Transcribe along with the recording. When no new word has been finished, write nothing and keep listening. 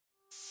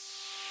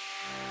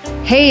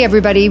Hey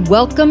everybody,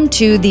 welcome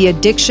to the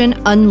Addiction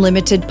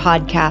Unlimited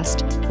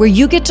podcast, where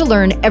you get to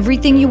learn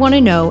everything you want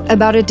to know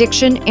about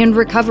addiction and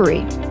recovery.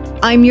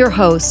 I'm your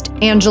host,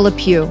 Angela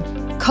Pugh,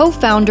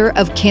 co-founder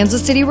of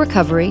Kansas City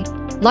Recovery,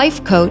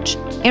 life coach,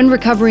 and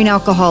recovering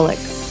alcoholic.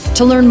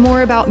 To learn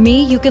more about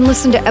me, you can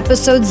listen to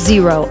episode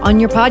 0 on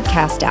your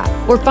podcast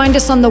app or find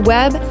us on the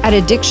web at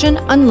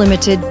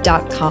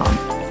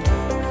addictionunlimited.com.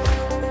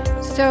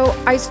 So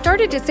I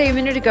started to say a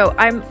minute ago,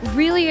 I'm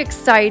really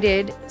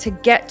excited to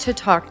get to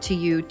talk to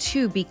you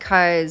too,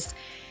 because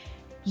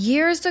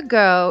years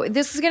ago,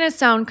 this is going to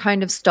sound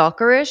kind of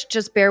stalkerish.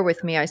 Just bear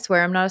with me. I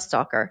swear I'm not a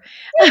stalker.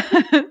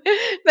 But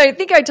I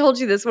think I told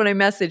you this when I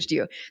messaged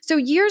you. So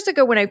years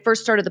ago, when I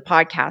first started the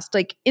podcast,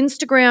 like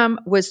Instagram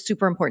was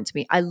super important to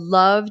me. I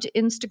loved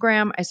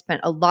Instagram. I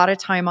spent a lot of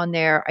time on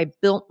there. I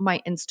built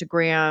my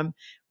Instagram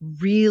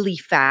really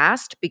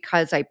fast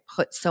because I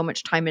put so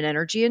much time and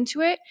energy into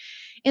it.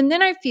 And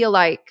then I feel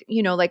like,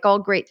 like all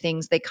great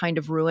things, they kind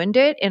of ruined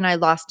it and I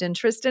lost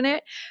interest in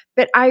it.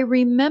 But I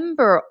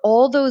remember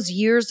all those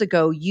years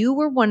ago, you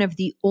were one of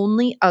the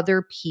only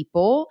other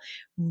people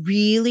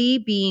really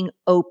being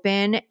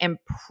open and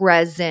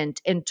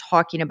present and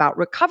talking about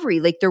recovery.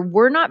 Like there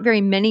were not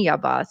very many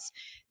of us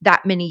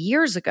that many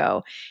years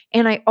ago.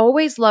 And I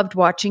always loved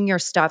watching your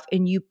stuff.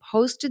 And you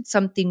posted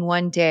something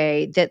one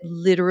day that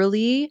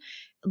literally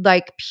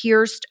like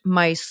pierced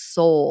my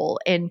soul.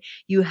 And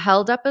you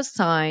held up a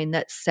sign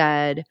that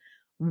said,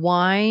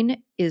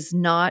 "Wine is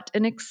not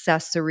an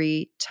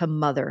accessory to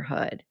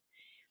motherhood."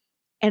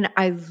 And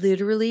I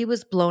literally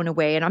was blown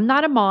away. And I'm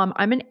not a mom,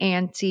 I'm an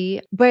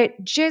auntie,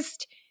 but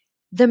just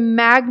the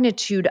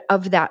magnitude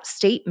of that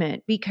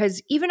statement,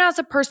 because even as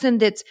a person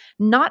that's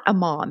not a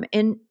mom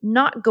and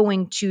not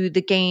going to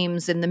the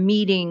games and the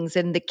meetings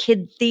and the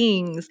kid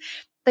things,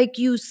 like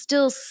you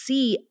still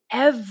see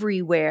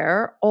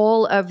everywhere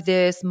all of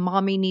this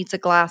mommy needs a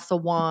glass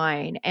of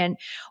wine, and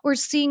we're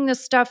seeing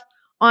this stuff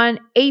on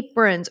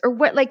aprons or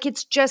what, like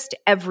it's just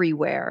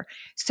everywhere.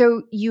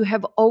 So you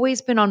have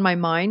always been on my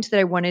mind that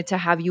I wanted to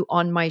have you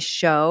on my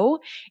show.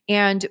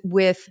 And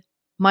with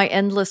my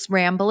endless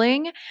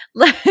rambling,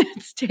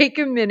 let's take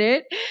a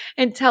minute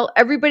and tell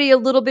everybody a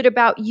little bit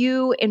about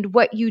you and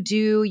what you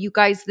do. You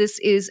guys, this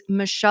is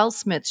Michelle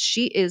Smith.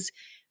 She is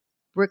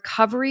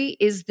Recovery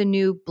is the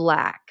New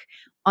Black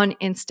on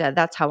Insta.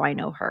 That's how I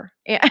know her.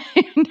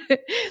 And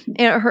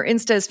her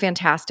Insta is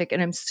fantastic. And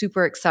I'm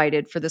super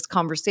excited for this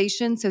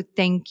conversation. So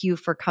thank you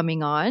for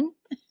coming on.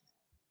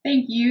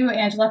 Thank you,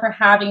 Angela, for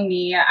having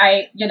me.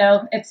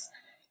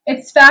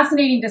 It's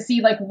fascinating to see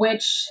like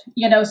which,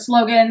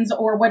 slogans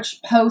or which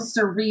posts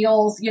or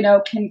reels,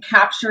 can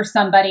capture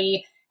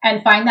somebody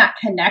and find that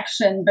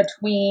connection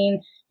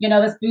between,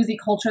 this boozy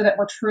culture that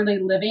we're truly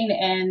living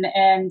in.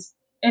 And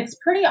it's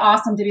pretty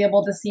awesome to be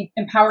able to see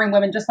empowering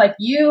women just like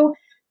you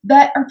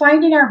that are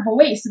finding our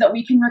voice so that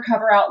we can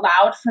recover out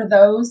loud for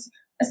those,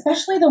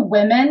 especially the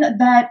women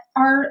that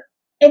are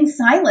in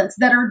silence,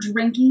 that are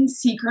drinking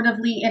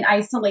secretively in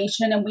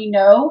isolation. And we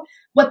know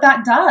what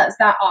that does.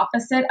 That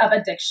opposite of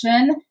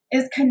addiction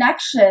is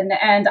connection.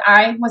 And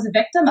I was a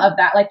victim of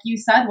that, like you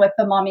said, with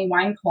the mommy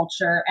wine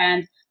culture.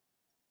 And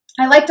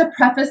I like to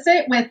preface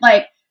it with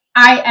like,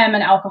 I am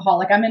an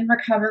alcoholic. I'm in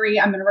recovery.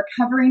 I'm a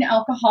recovering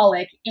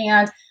alcoholic.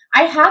 And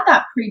I had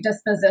that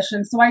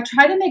predisposition. So I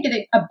try to make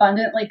it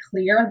abundantly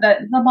clear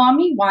that the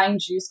mommy wine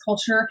juice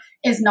culture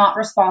is not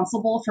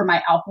responsible for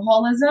my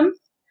alcoholism.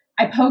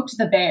 I poked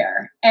the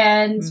bear.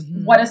 And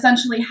what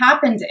essentially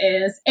happened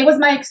is it was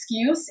my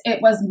excuse. It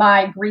was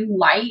my green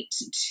light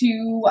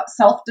to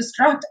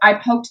self-destruct. I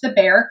poked the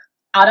bear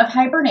out of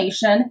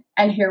hibernation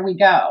and here we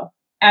go.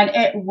 And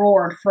it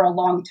roared for a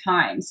long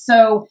time.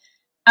 So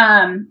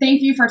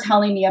thank you for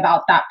telling me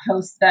about that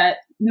post that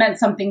meant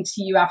something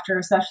to you after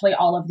especially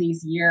all of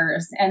these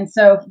years. And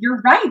so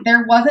you're right.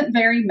 There wasn't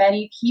very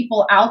many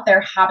people out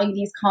there having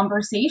these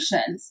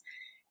conversations.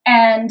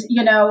 And,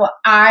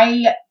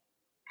 I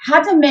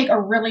had to make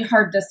a really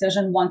hard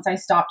decision once I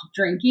stopped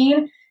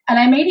drinking. And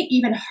I made an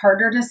even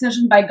harder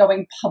decision by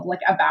going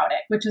public about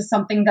it, which is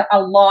something that a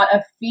lot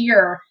of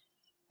fear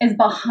is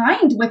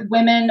behind with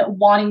women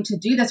wanting to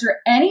do this or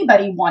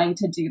anybody wanting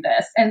to do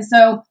this. And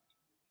so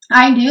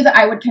I knew that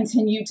I would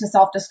continue to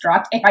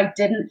self-destruct if I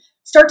didn't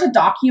start to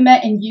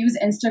document and use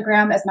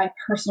Instagram as my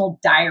personal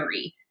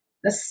diary.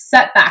 The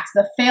setbacks,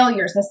 the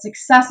failures, the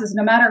successes,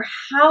 no matter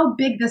how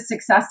big the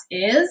success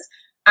is,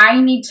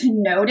 I need to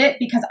note it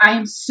because I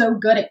am so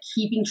good at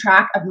keeping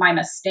track of my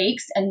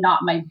mistakes and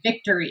not my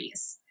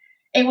victories.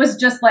 It was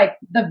just like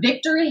the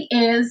victory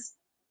is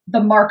the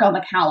mark on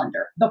the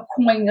calendar, the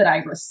coin that I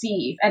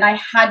receive. And I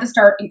had to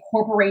start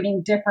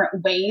incorporating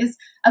different ways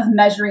of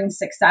measuring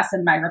success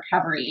in my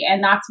recovery.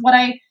 And that's what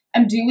I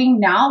am doing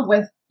now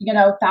with,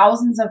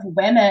 thousands of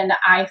women.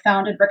 I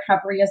founded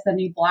Recovery is the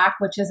New Black,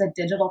 which is a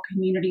digital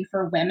community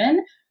for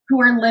women who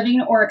are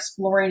living or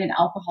exploring an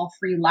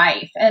alcohol-free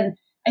life. And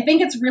I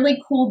think it's really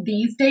cool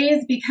these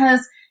days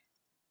because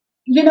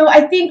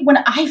I think when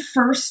I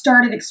first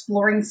started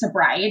exploring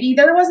sobriety,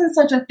 there wasn't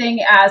such a thing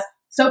as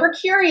sober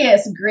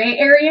curious, gray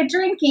area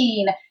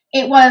drinking.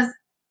 It was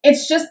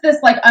it's just this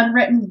like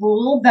unwritten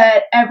rule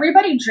that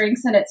everybody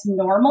drinks and it's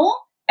normal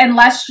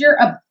unless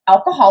you're an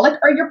alcoholic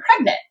or you're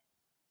pregnant.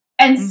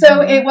 And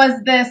so it was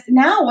this,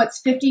 now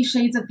what's 50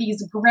 shades of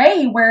these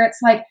gray, where it's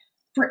like,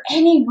 for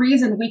any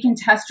reason, we can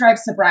test drive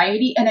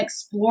sobriety and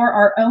explore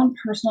our own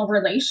personal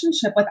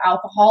relationship with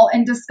alcohol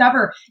and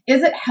discover,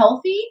 is it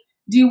healthy?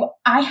 Do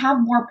I have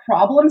more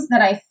problems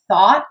than I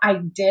thought I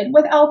did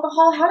with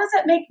alcohol? How does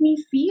it make me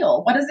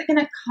feel? What is it going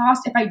to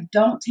cost if I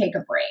don't take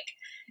a break?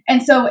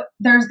 And so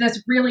there's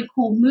this really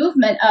cool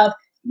movement of,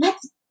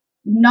 let's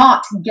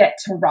not get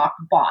to rock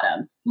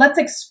bottom. Let's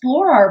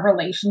explore our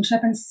relationship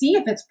and see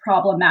if it's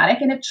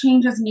problematic and if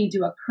changes need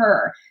to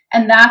occur.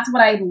 And that's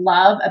what I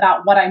love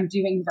about what I'm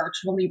doing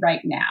virtually right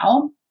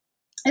now,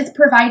 is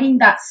providing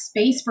that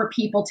space for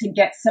people to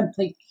get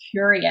simply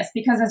curious.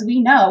 Because as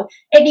we know,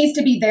 it needs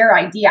to be their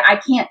idea. I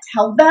can't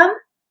tell them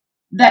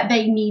that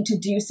they need to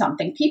do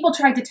something. People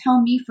tried to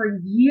tell me for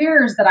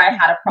years that I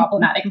had a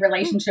problematic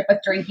relationship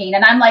with drinking.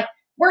 And I'm like,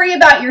 worry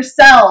about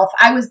yourself.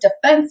 I was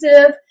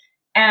defensive.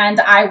 And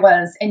I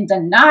was in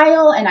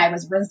denial, and I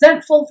was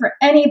resentful for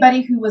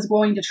anybody who was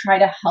going to try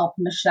to help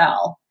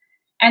Michelle.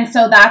 And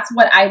so that's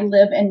what I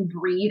live and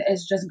breathe,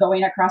 is just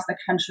going across the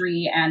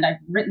country. And I've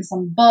written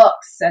some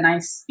books and I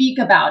speak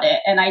about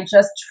it. And I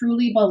just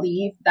truly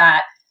believe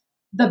that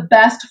the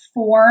best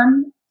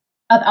form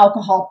of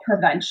alcohol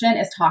prevention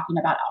is talking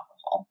about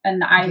alcohol.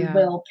 And I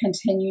will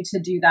continue to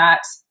do that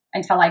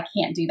until I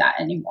can't do that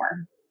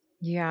anymore.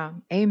 Yeah.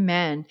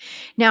 Amen.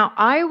 Now,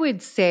 I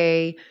would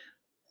say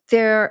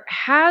there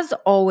has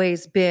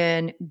always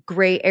been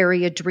gray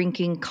area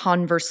drinking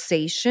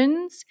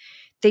conversations.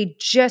 They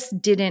just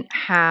didn't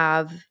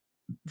have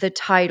the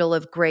title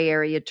of gray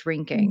area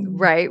drinking,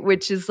 right?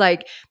 Which is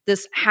like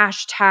this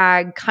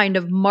hashtag kind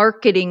of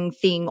marketing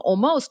thing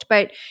almost.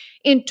 But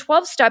in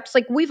 12 steps,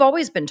 like we've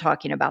always been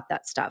talking about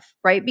that stuff,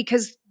 right?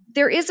 Because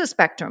there is a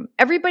spectrum.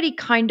 Everybody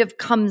kind of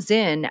comes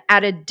in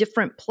at a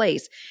different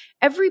place.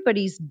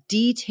 Everybody's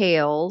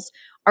details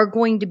are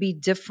going to be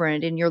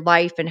different in your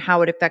life and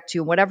how it affects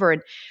you and whatever.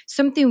 And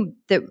something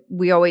that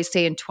we always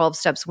say in 12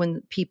 steps,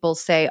 when people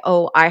say,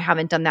 oh, I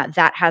haven't done that,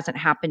 that hasn't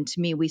happened to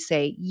me, we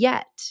say,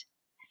 yet.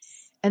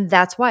 And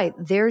that's why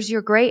there's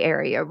your gray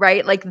area,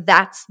 right? Like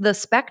that's the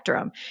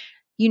spectrum.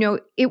 You know,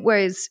 it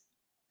was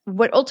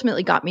what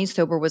ultimately got me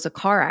sober was a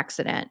car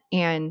accident.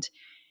 And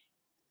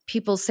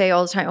people say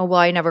all the time, oh, well,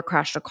 I never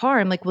crashed a car.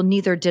 I'm like, well,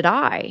 neither did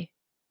I.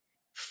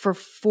 For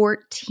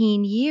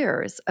 14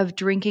 years of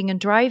drinking and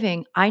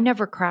driving, I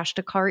never crashed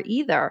a car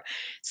either.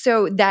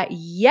 So that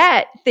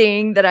yet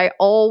thing that I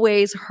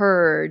always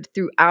heard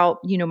throughout,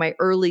 you know, my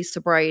early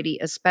sobriety,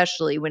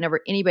 especially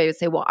whenever anybody would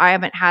say, well, I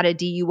haven't had a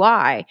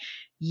DUI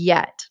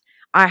yet.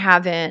 I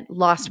haven't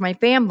lost my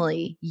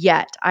family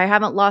yet. I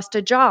haven't lost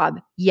a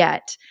job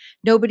yet.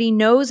 Nobody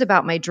knows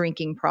about my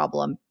drinking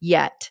problem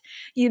yet.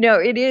 You know,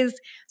 it is.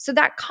 So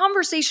that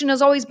conversation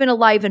has always been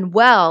alive and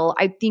well.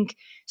 I think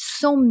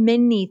so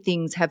many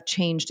things have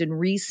changed in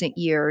recent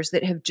years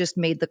that have just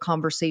made the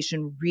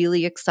conversation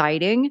really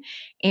exciting,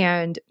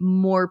 and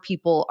more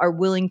people are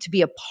willing to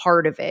be a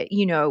part of it,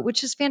 you know,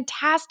 which is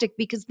fantastic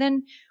because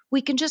then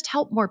we can just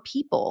help more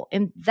people.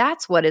 And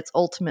that's what it's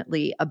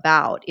ultimately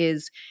about,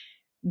 is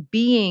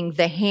being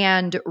the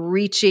hand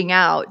reaching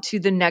out to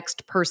the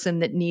next person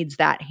that needs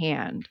that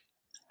hand.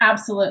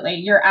 Absolutely.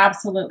 You're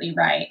absolutely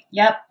right.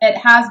 Yep. It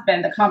has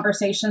been. The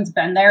conversation's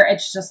been there.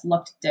 It's just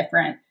looked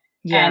different.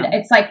 Yeah. And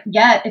it's like,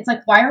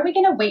 why are we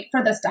going to wait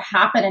for this to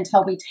happen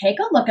until we take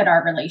a look at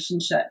our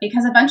relationship?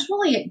 Because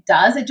eventually it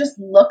does. It just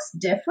looks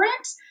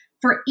different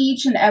for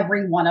each and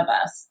every one of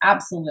us.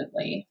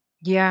 Absolutely.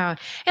 Yeah.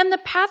 And the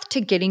path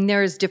to getting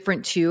there is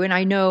different too. And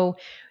I know,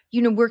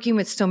 you know, working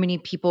with so many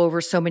people over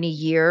so many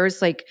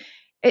years, like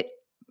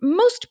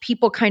most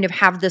people kind of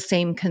have the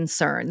same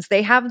concerns.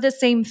 They have the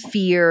same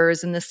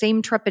fears and the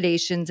same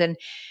trepidations. And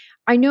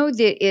I know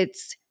that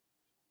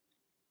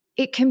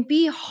it can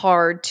be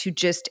hard to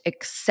just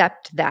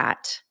accept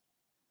that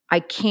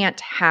I can't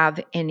have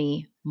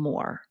any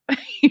more.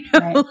 You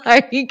know,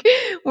 right. Like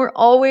we're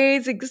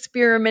always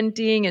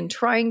experimenting and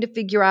trying to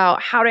figure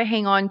out how to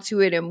hang on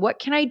to it and what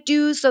can I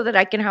do so that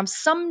I can have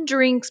some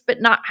drinks but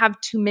not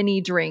have too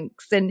many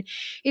drinks. And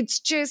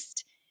it's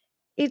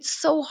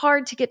so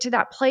hard to get to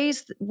that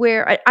place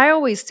where I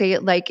always say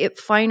it like it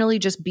finally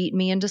just beat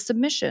me into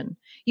submission.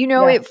 You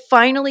know, It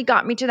finally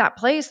got me to that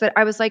place that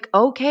I was like,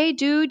 okay,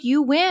 dude,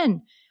 you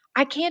win.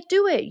 I can't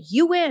do it.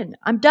 You win.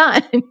 I'm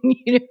done.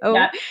 You know?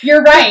 Yeah,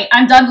 you're right.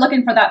 I'm done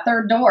looking for that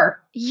third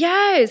door.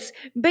 Yes.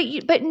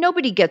 But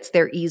nobody gets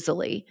there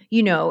easily,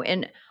 you know,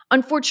 and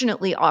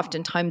unfortunately,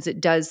 oftentimes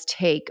it does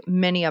take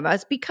many of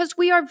us because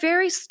we are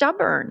very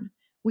stubborn.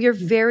 We are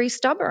very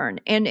stubborn,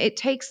 and it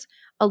takes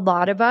a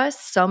lot of us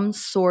some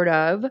sort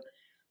of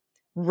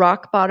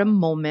rock bottom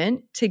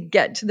moment to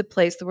get to the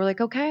place that we're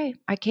like, okay,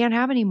 I can't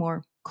have any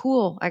more.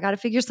 Cool. I got to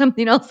figure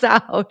something else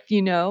out,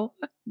 you know?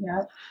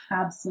 Yep,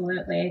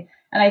 absolutely.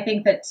 And I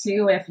think that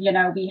too, if, you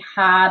know, we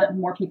had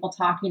more people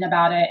talking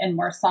about it and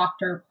more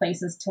softer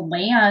places to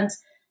land,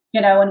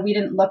 and we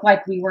didn't look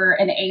like we were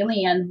an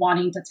alien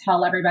wanting to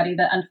tell everybody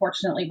that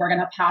unfortunately we're going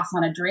to pass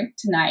on a drink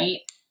tonight.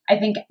 I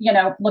think,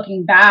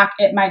 looking back,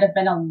 it might have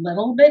been a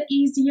little bit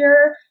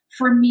easier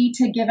for me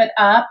to give it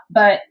up,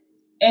 but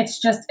it's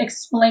just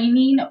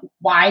explaining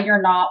why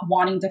you're not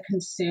wanting to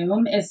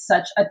consume is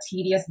such a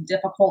tedious,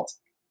 difficult,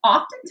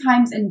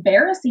 oftentimes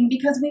embarrassing,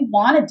 because we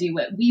want to do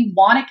it. We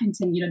want to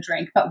continue to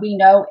drink, but we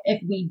know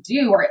if we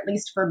do, or at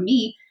least for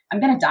me, I'm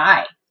going to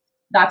die.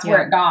 That's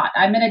where it got.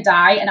 I'm going to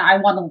die, and I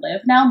want to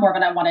live now more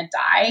than I want to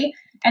die.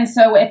 And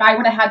so if I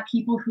would have had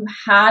people who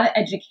had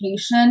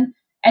education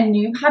and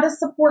knew how to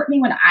support me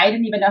when I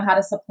didn't even know how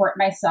to support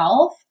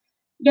myself,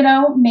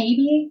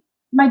 maybe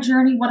my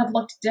journey would have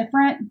looked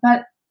different,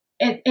 but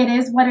it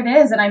is what it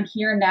is. And I'm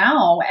here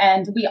now,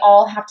 and we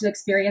all have to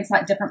experience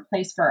that different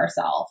place for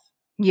ourselves.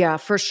 Yeah,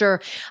 for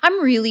sure.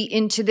 I'm really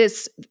into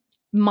this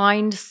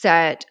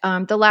mindset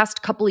the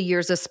last couple of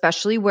years,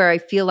 especially, where I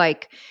feel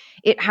like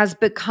it has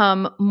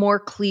become more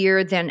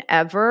clear than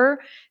ever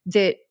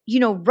that,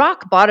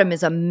 rock bottom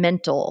is a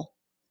mental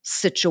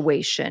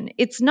situation.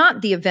 It's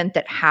not the event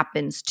that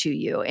happens to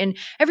you. And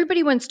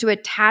everybody wants to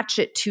attach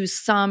it to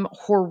some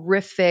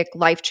horrific,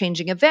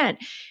 life-changing event.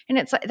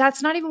 And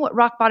that's not even what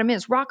rock bottom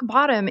is. Rock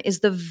bottom is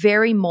the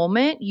very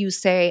moment you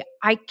say,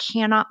 I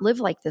cannot live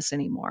like this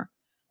anymore.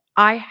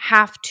 I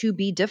have to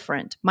be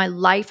different. My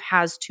life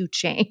has to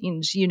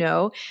change,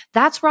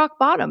 That's rock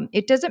bottom.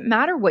 It doesn't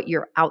matter what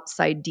your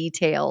outside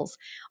details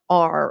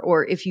are,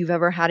 or if you've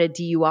ever had a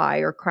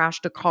DUI or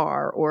crashed a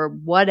car or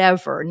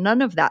whatever.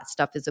 None of that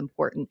stuff is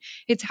important.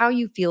 It's how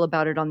you feel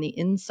about it on the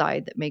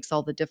inside that makes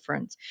all the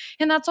difference.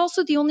 And that's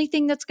also the only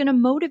thing that's going to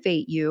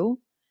motivate you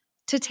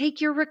to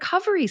take your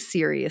recovery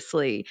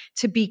seriously,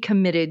 to be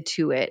committed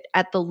to it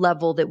at the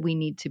level that we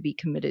need to be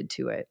committed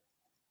to it.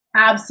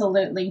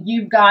 Absolutely.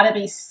 You've got to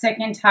be sick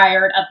and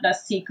tired of the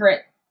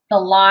secret, the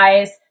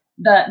lies,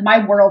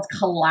 my world's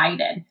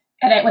collided.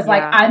 And it was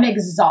like, I'm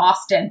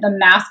exhausted. The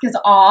mask is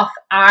off.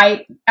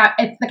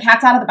 It's the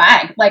cat's out of the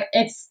bag. Like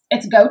it's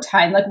go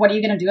time. Like, what are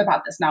you going to do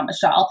about this now,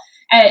 Michelle?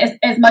 And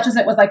as much as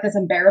it was like this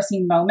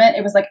embarrassing moment,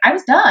 it was like, I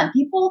was done.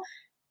 People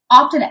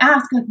often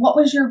ask, like, what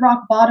was your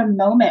rock bottom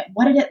moment?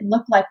 What did it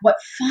look like? What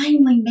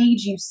finally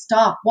made you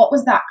stop? What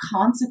was that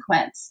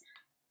consequence?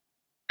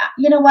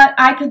 You know what?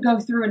 I could go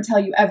through and tell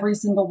you every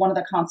single one of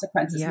the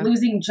consequences. Yeah.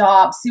 Losing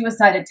jobs,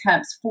 suicide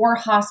attempts, 4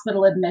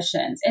 hospital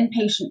admissions,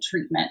 inpatient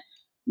treatment.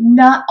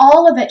 Not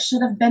all of it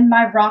should have been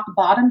my rock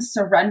bottom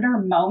surrender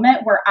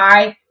moment where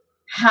I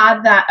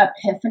had that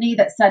epiphany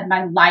that said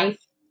my life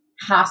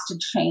has to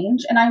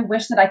change. And I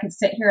wish that I could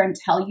sit here and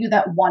tell you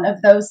that one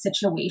of those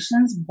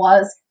situations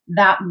was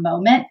that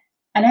moment.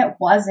 And it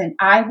wasn't.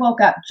 I woke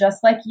up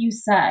just like you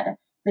said,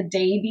 the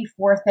day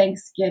before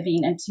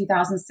Thanksgiving in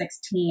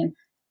 2016.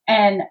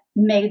 And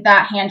made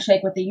that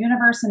handshake with the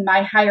universe and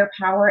my higher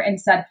power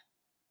and said,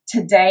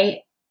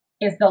 today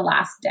is the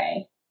last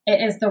day.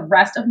 It is the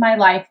rest of my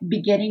life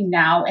beginning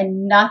now.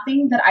 And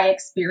nothing that I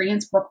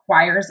experience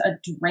requires a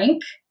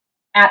drink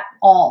at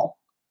all.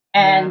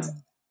 And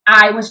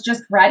I was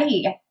just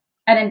ready.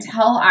 And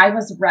until I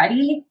was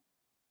ready,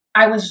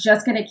 I was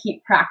just going to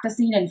keep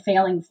practicing and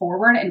failing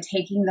forward and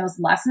taking those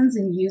lessons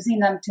and using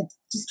them to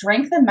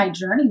strengthen my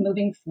journey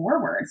moving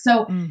forward.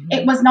 So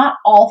it was not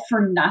all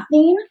for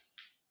nothing.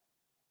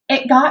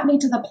 It got me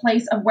to the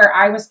place of where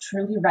I was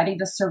truly ready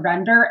to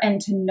surrender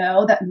and to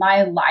know that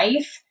my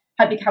life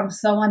had become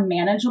so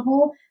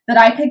unmanageable that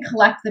I could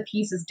collect the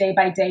pieces day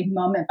by day,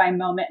 moment by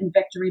moment, and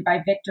victory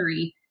by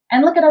victory.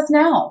 And look at us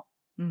now.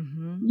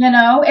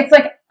 It's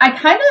like, I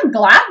kind of am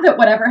glad that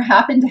whatever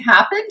happened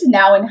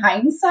now in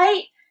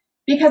hindsight,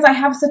 because I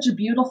have such a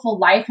beautiful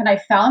life and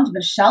I found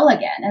Michelle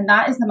again. And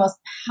that is the most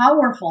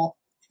powerful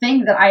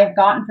thing that I have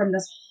gotten from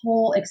this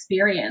whole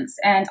experience.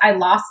 And I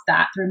lost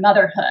that through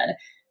motherhood,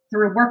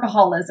 through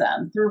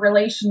workaholism, through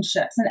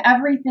relationships, and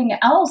everything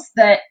else.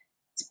 That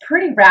it's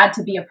pretty rad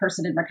to be a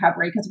person in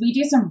recovery, because we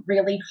do some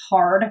really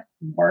hard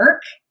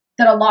work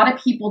that a lot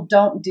of people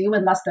don't do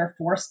unless they're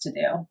forced to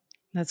do.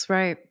 That's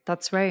right.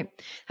 That's right.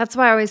 That's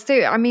why I always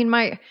say, I mean,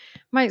 my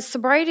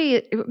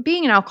sobriety,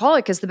 being an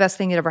alcoholic is the best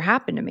thing that ever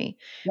happened to me.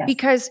 Yes.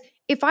 Because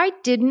if I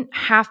didn't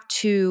have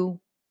to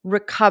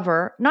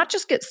recover, not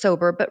just get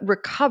sober, but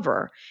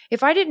recover,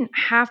 if I didn't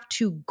have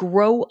to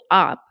grow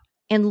up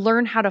and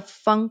learn how to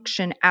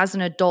function as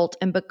an adult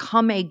and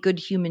become a good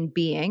human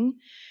being,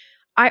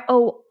 I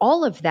owe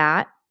all of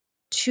that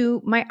to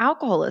my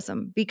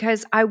alcoholism,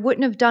 because I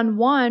wouldn't have done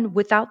one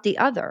without the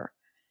other.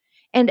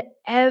 And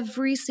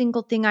every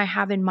single thing I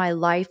have in my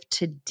life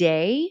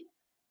today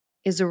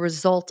is a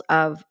result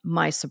of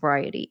my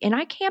sobriety. And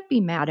I can't be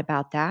mad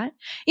about that.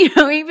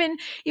 Even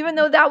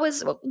though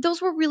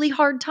those were really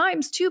hard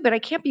times too, but I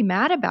can't be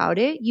mad about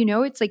it.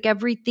 It's like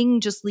everything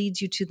just leads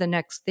you to the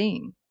next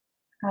thing.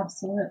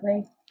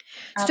 Absolutely.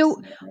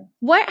 So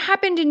what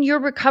happened in your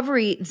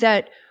recovery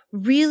that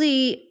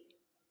really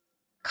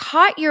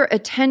caught your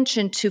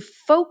attention to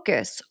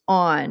focus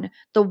on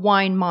the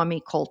wine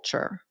mommy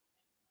culture?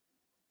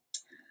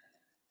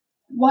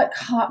 What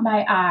caught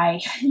my eye?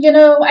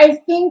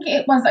 I think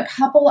it was a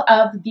couple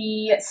of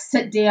the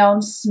sit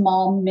down,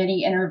 small,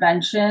 mini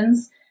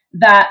interventions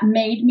that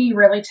made me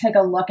really take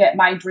a look at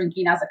my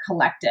drinking as a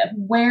collective.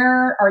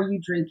 Where are you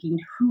drinking?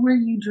 Who are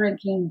you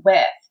drinking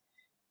with?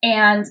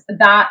 And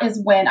that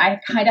is when I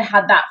kind of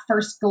had that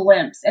first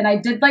glimpse. And I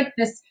did like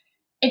this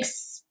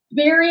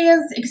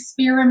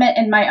experiment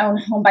in my own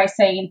home by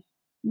saying,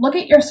 look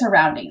at your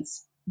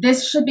surroundings.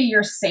 This should be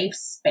your safe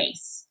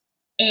space.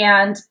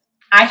 And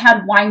I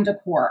had wine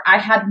decor. I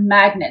had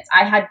magnets.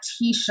 I had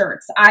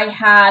t-shirts. I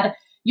had,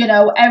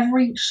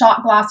 every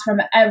shot glass from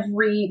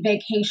every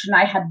vacation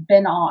I had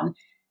been on.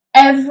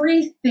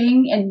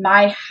 Everything in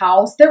my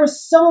house, there were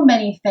so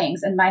many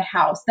things in my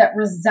house that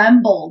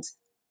resembled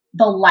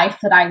the life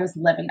that I was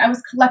living. I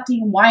was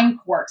collecting wine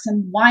corks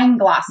and wine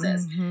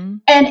glasses. Mm-hmm.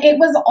 And it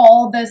was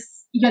all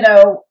this,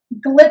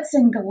 glitz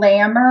and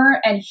glamour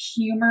and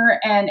humor.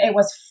 And it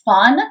was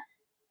fun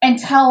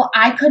until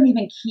I couldn't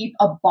even keep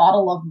a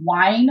bottle of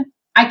wine.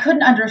 I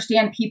couldn't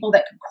understand people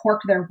that could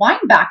cork their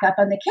wine back up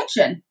in the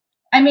kitchen.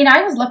 I mean,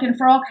 I was looking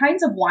for all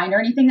kinds of wine or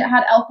anything that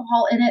had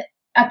alcohol in it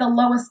at the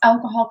lowest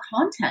alcohol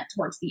content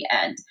towards the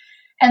end.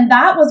 And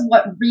that was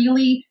what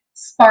really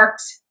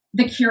sparked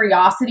the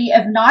curiosity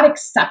of not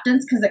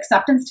acceptance, because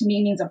acceptance to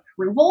me means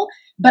approval,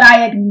 but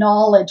I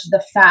acknowledge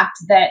the fact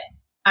that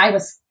I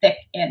was thick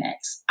in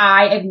it.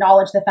 I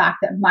acknowledge the fact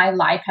that my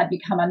life had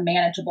become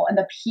unmanageable and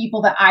the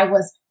people that I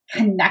was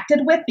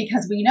connected with,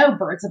 because we know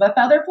birds of a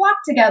feather flock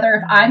together.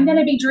 If I'm going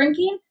to be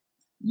drinking,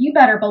 you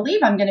better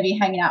believe I'm going to be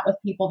hanging out with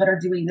people that are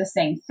doing the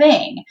same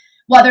thing.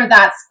 Whether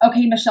that's,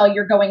 okay, Michelle,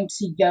 you're going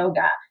to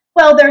yoga.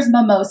 Well, there's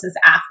mimosas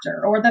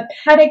after, or the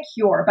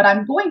pedicure, but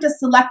I'm going to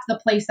select the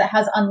place that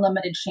has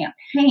unlimited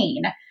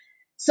champagne.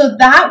 So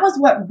that was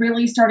what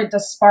really started to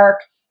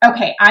spark,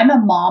 okay, I'm a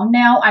mom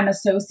now. I'm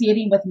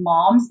associating with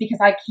moms because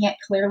I can't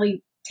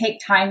clearly take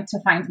time to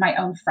find my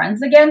own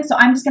friends again. So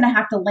I'm just going to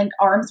have to link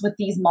arms with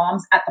these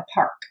moms at the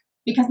park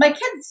because my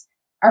kids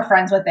are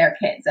friends with their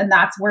kids. And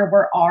that's where we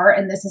are.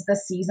 And this is the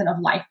season of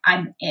life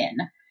I'm in.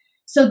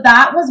 So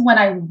that was when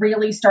I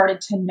really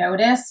started to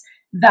notice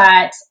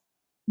that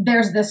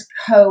there's this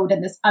code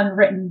and this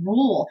unwritten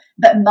rule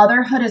that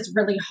motherhood is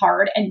really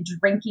hard and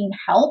drinking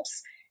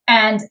helps.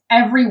 And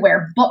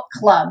everywhere, book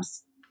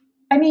clubs.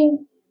 I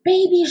mean,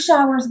 baby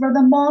showers where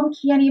the mom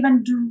can't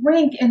even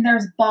drink and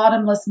there's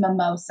bottomless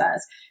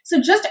mimosas.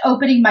 So just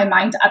opening my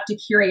mind up to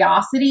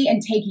curiosity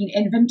and taking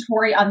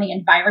inventory on the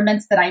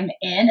environments that I'm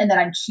in and that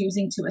I'm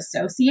choosing to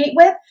associate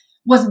with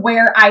was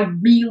where I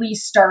really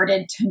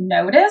started to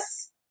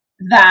notice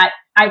that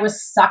I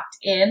was sucked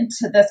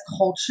into this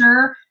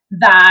culture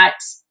that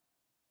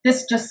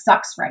this just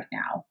sucks right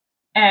now.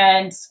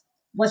 And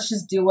let's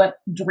just do it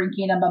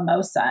drinking a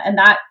mimosa. And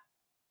that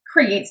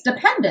creates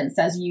dependence,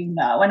 as you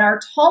know, and our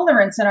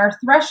tolerance and our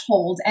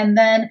threshold. And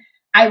then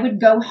I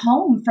would go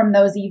home from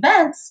those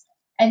events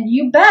and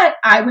you bet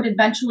I would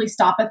eventually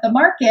stop at the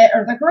market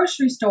or the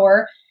grocery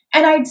store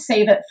and I'd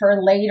save it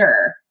for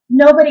later.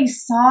 Nobody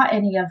saw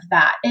any of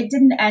that. It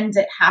didn't end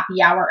at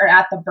happy hour or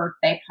at the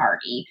birthday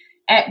party.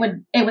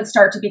 It would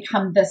start to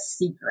become this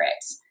secret.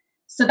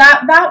 So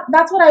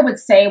that's what I would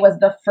say was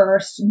the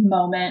first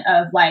moment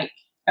of like,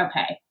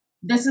 okay,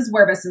 this is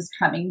where this is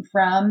coming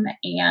from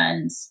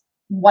and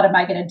what am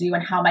I going to do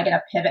and how am I going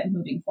to pivot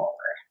moving forward?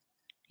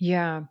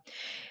 Yeah.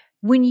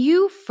 When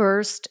you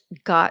first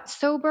got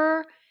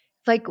sober,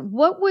 like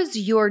what was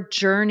your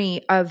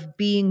journey of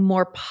being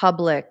more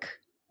public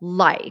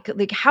like?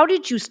 Like how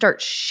did you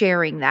start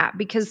sharing that?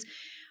 Because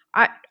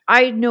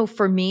I know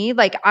for me,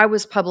 like I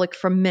was public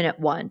from minute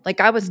one.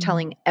 Like I was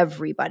telling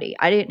everybody.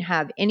 I didn't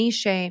have any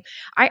shame.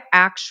 I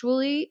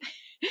actually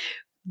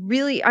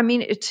really, I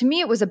mean, to me,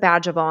 it was a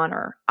badge of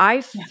honor.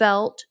 I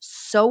felt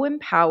so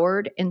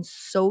empowered and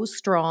so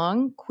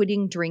strong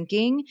quitting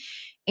drinking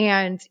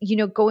and,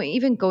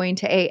 going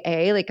to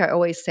AA, like I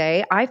always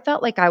say, I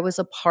felt like I was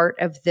a part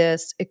of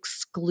this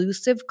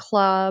exclusive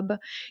club,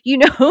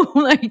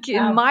 like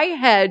in my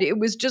head, it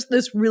was just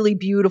this really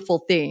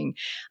beautiful thing.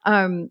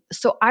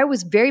 So I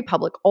was very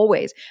public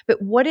always.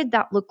 But what did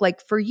that look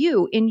like for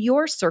you in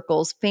your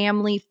circles,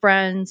 family,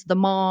 friends, the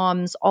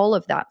moms, all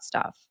of that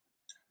stuff?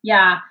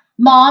 Yeah.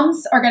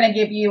 Moms are going to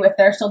give you, if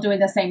they're still doing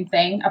the same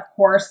thing, of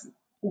course,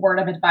 word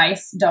of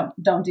advice,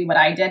 don't do what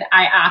I did.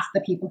 I asked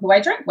the people who I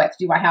drink with,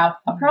 do I have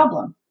a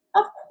problem?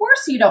 Of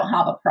course you don't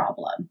have a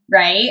problem,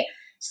 right?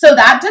 So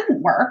that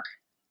didn't work.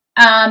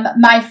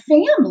 My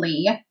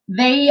family,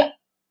 they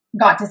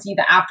got to see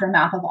the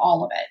aftermath of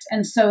all of it.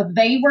 And so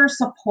they were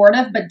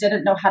supportive, but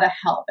didn't know how to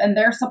help. And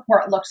their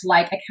support looked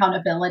like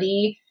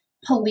accountability,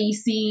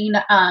 policing,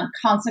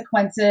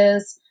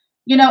 consequences,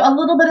 a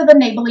little bit of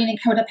enabling and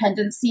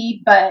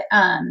codependency, but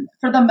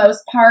for the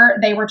most part,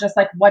 they were just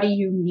like, what do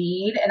you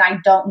need? And I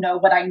don't know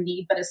what I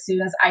need, but as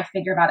soon as I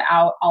figure that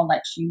out, I'll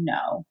let you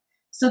know.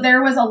 So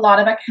there was a lot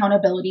of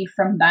accountability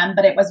from them,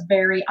 but it was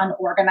very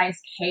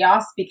unorganized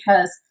chaos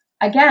because,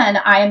 again,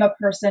 I am a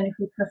person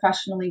who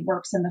professionally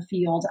works in the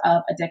field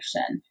of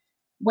addiction,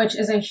 which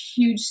is a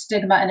huge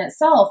stigma in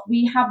itself.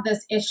 We have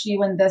this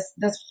issue and this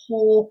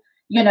whole,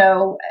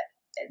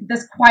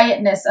 this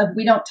quietness of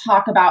we don't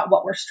talk about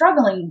what we're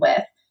struggling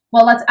with.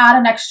 Well, let's add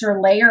an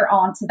extra layer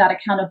onto that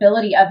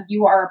accountability of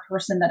you are a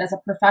person that is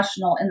a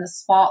professional in the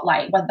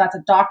spotlight, whether that's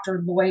a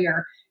doctor,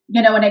 lawyer,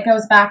 and it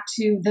goes back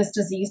to this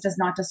disease does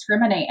not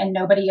discriminate and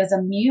nobody is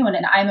immune.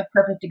 And I'm a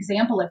perfect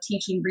example of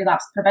teaching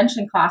relapse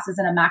prevention classes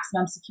in a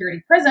maximum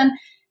security prison.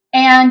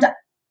 And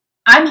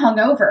I'm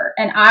hungover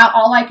and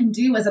all I can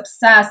do is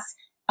obsess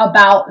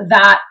about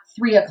that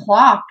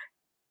 3:00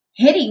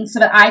 hitting so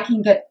that I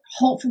can get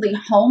hopefully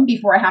home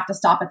before I have to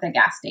stop at the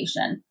gas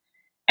station.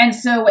 And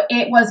so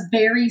it was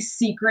very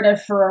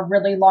secretive for a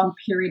really long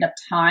period of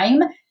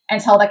time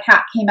until the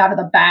cat came out of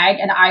the bag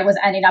and I was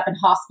ending up in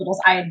hospitals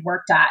I had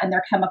worked at and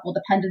their chemical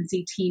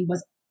dependency team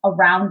was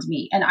around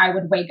me. And I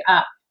would wake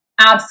up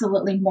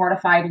absolutely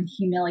mortified and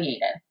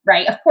humiliated,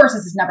 right? Of course,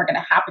 this is never going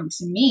to happen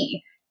to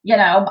me.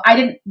 I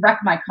didn't wreck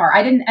my car.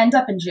 I didn't end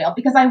up in jail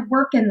because I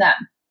work in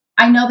them.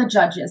 I know the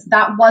judges.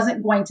 That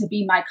wasn't going to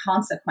be my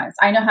consequence.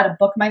 I know how to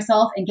book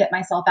myself and get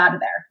myself out of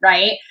there,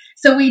 right?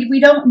 So we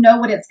don't know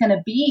what it's going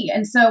to be.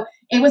 And so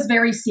it was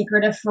very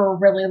secretive for a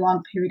really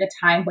long period of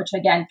time, which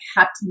again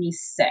kept me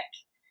sick.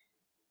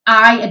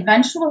 I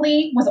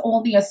eventually was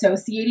only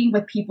associating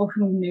with people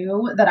who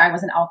knew that I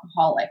was an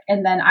alcoholic.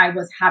 And then I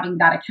was having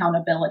that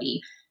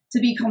accountability. To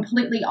be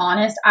completely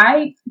honest,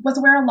 I was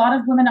where a lot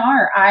of women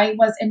are. I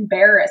was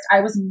embarrassed. I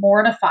was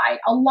mortified.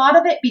 A lot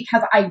of it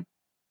because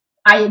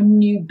I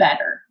knew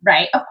better,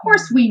 right? Of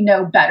course we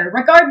know better,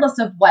 regardless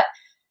of what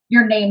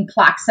your name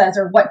plaque says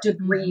or what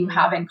degree you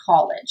have in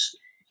college.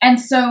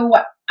 And so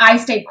I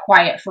stayed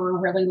quiet for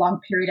a really long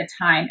period of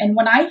time. And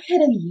when I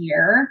hit a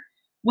year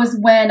was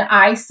when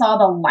I saw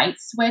the light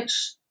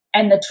switch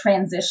and the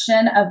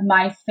transition of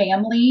my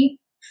family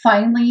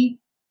finally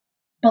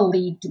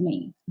believed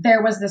me.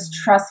 There was this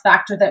trust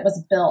factor that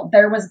was built.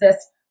 There was this,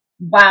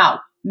 wow,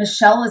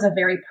 Michelle is a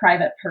very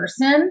private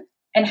person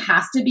and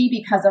has to be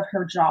because of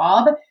her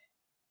job.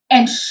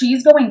 And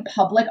she's going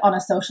public on a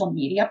social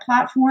media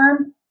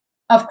platform.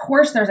 Of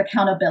course, there's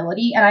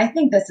accountability. And I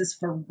think this is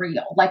for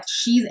real. Like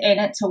she's in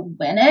it to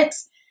win it.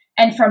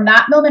 And from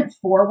that moment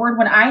forward,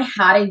 when I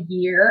had a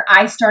year,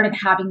 I started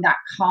having that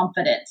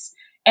confidence.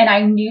 And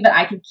I knew that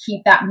I could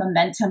keep that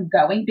momentum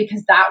going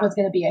because that was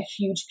going to be a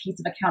huge piece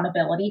of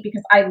accountability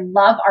because I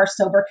love our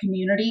sober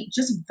community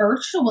just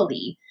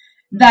virtually.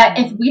 That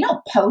if we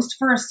don't post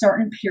for a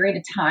certain period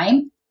of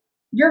time,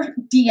 your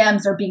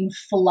DMs are being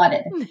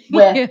flooded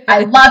with,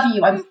 I love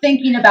you. I'm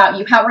thinking about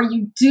you. How are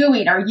you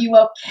doing? Are you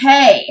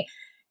okay?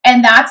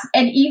 And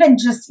even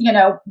just,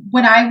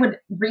 when I would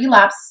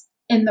relapse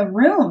in the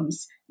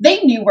rooms,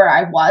 they knew where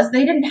I was.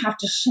 They didn't have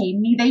to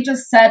shame me. They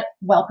just said,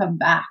 welcome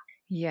back.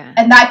 Yeah.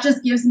 And that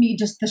just gives me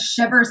just the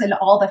shivers and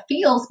all the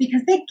feels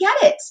because they get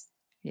it.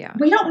 Yeah.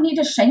 We don't need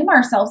to shame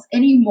ourselves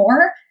any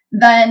more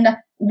than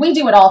we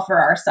do it all for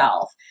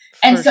ourselves.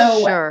 And so,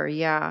 sure.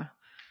 Yeah.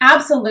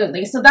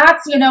 Absolutely. So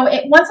that's,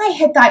 once I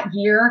hit that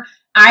year,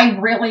 I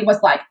really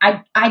was like,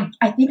 I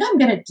think I'm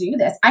going to do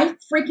this. I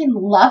freaking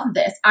love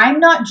this. I'm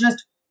not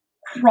just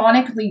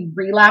chronically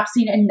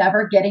relapsing and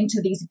never getting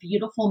to these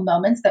beautiful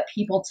moments that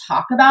people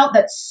talk about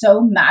that's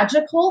so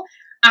magical.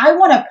 I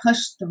want to push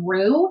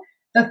through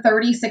the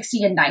 30,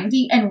 60, and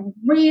 90 and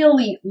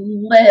really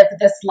live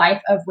this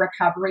life of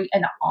recovery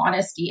and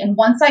honesty. And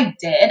once I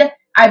did,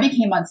 I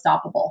became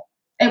unstoppable.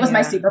 It was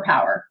my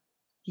superpower.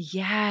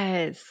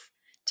 Yes.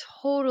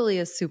 Totally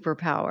a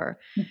superpower.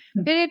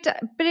 But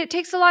it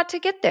takes a lot to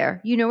get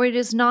there. It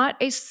is not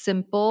a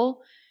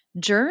simple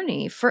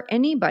journey for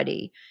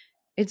anybody.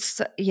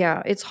 It's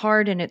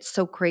hard and it's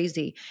so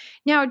crazy.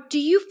 Now, do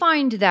you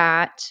find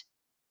that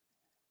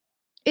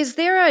is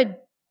there a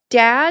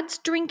dad's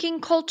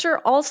drinking culture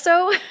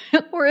also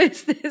or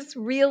is this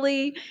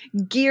really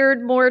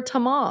geared more to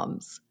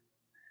moms?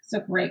 It's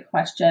a great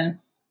question.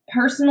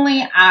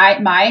 Personally,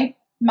 my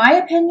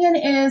opinion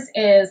is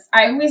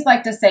I always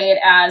like to say it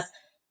as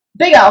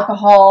big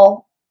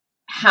alcohol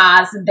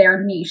has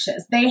their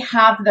niches. They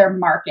have their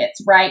markets,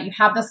 right? You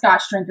have the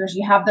Scotch drinkers,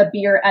 you have the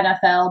beer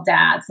NFL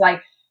dads.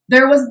 Like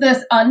there was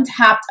this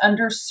untapped,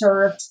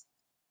 underserved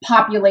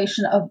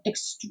population of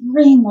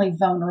extremely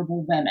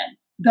vulnerable women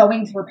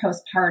going through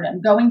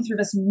postpartum, going through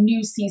this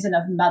new season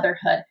of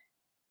motherhood.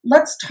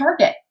 Let's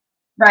target,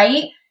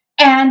 right?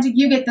 And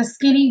you get the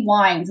skinny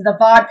wines, the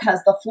vodkas,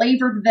 the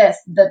flavored this,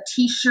 the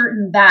t-shirt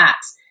and that.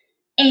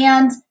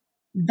 And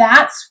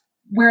that's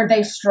where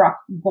they struck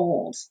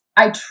gold.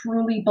 I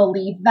truly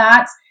believe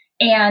that.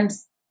 And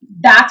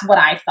that's what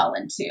I fell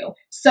into.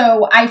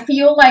 So I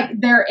feel like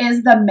there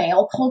is the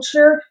male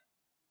culture,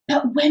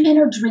 but women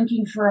are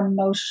drinking for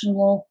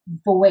emotional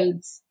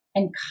voids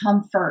and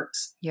comfort.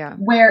 Yeah.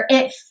 Where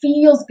it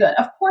feels good.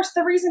 Of course,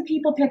 the reason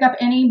people pick up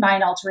any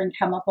mind-altering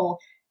chemical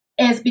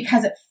is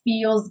because it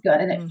feels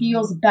good and it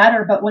feels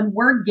better. But when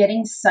we're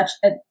getting such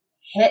a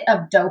hit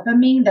of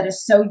dopamine that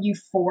is so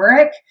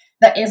euphoric,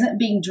 that isn't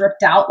being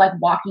dripped out like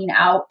walking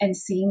out and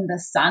seeing the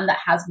sun, that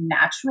has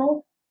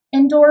natural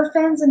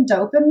endorphins and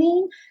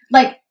dopamine,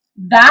 like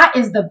that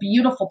is the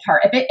beautiful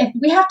part. If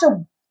we have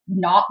to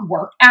not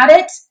work at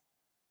it,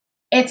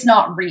 it's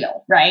not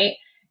real, right?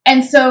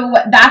 And so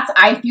that's,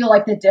 I feel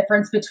like the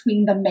difference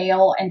between the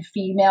male and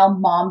female,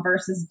 mom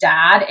versus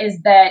dad,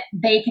 is that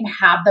they can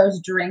have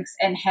those drinks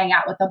and hang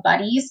out with the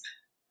buddies.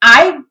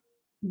 I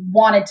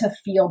wanted to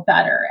feel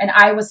better, and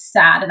I was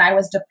sad and I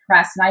was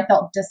depressed and I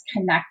felt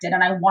disconnected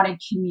and I wanted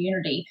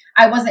community.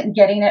 I wasn't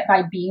getting it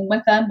by being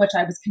with them, which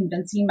I was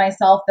convincing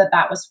myself that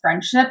that was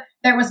friendship.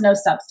 There was no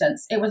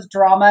substance. It was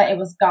drama. It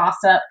was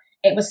gossip.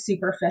 It was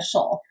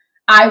superficial.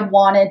 I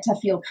wanted to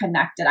feel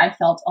connected. I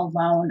felt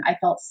alone. I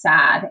felt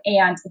sad.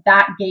 And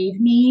that gave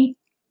me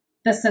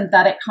the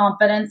synthetic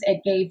confidence.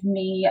 It gave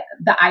me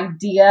the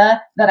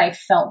idea that I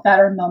felt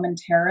better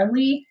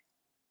momentarily.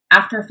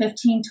 After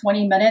 15,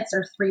 20 minutes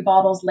or 3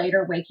 bottles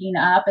later, waking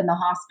up in the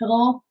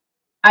hospital,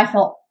 I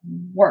felt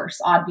worse,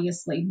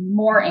 obviously,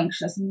 more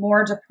anxious,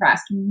 more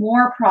depressed,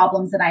 more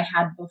problems than I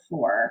had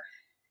before.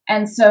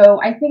 And so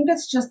I think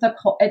it's just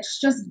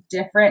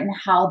different in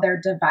how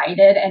they're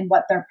divided and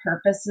what their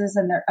purpose is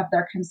and of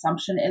their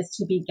consumption is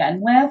to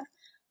begin with.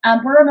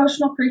 We're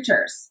emotional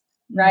creatures,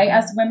 right? Mm-hmm.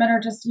 As women are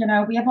just,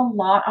 we have a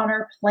lot on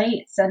our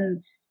plates,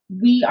 and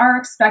we are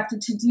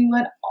expected to do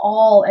it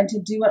all, and to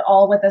do it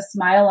all with a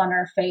smile on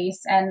our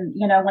face. And,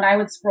 when I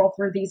would scroll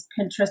through these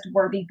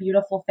Pinterest-worthy,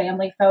 beautiful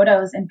family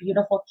photos and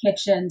beautiful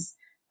kitchens,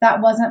 that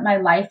wasn't my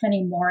life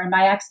anymore. And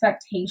my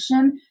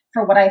expectation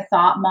for what I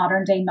thought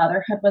modern day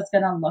motherhood was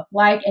going to look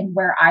like, and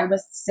where I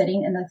was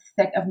sitting in the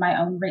thick of my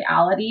own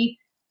reality,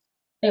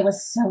 it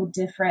was so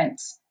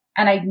different.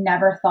 And I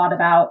never thought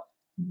about,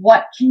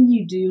 what can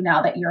you do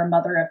now that you're a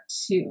mother of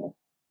 2?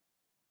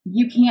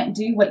 You can't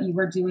do what you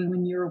were doing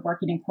when you were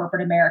working in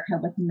corporate America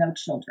with no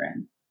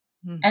children.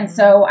 Mm-hmm. And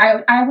so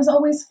I was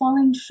always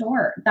falling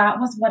short. That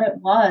was what it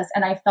was.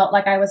 And I felt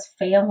like I was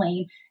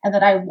failing, and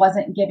that I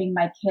wasn't giving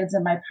my kids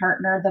and my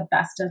partner the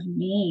best of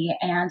me.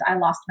 And I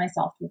lost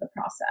myself through the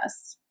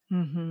process.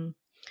 Mm-hmm.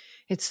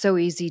 It's so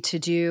easy to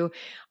do.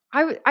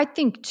 I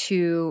think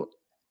too,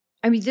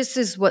 this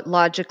is what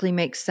logically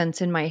makes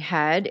sense in my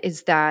head,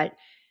 is that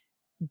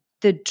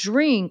the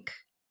drink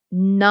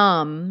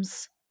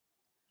numbs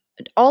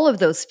all of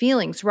those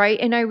feelings, right?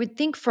 And I would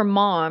think for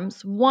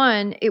moms,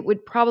 one, it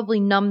would probably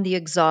numb the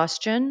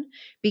exhaustion,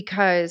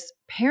 because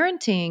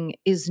parenting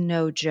is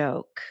no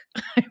joke.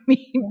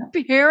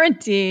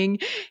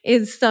 Parenting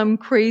is some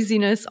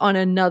craziness on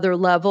another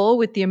level,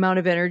 with the amount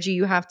of energy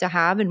you have to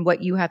have and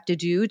what you have to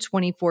do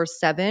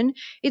 24/7.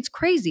 It's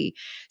crazy.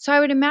 So I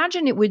would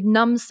imagine it would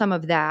numb some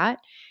of that,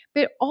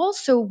 but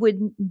also would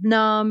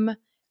numb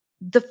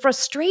the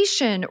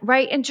frustration,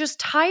 right? And just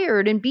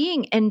tired and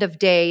being end of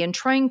day and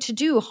trying to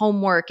do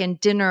homework and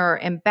dinner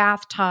and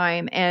bath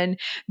time and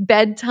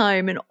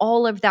bedtime and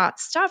all of that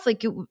stuff.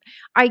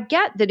 I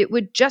get that it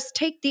would just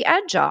take the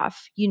edge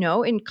off,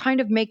 and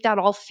kind of make that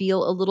all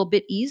feel a little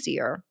bit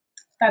easier.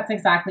 That's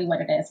exactly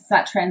what it is. It's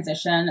that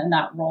transition and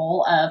that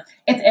role of,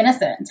 it's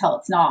innocent until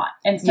it's not.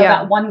 And so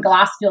that one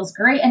glass feels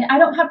great. And I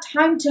don't have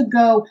time to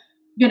go,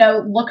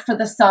 look for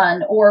the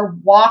sun or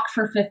walk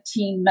for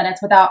 15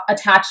 minutes without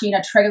attaching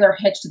a trailer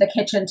hitch to the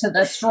kitchen to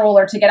the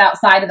stroller to get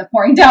outside in the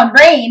pouring down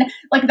rain.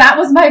 Like, that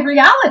was my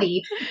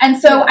reality. And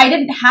so I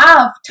didn't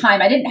have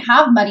time. I didn't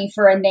have money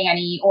for a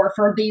nanny or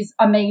for these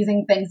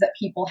amazing things that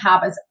people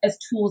have as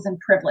tools and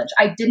privilege.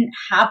 I didn't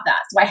have that.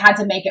 So I had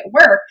to make it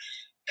work.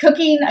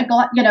 Cooking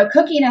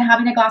and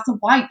having a glass of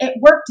wine, it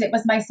worked. It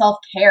was my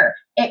self-care.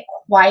 It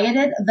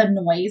quieted the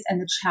noise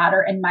and the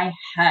chatter in my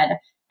head.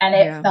 And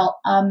it felt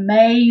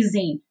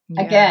amazing.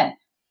 Yeah. Again,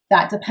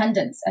 that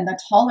dependence and the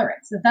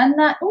tolerance. Then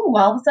all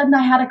of a sudden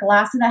I had a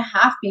glass and a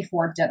half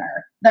before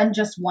dinner, then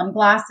just 1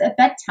 glass at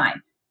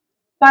bedtime.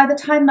 By the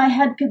time my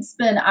head could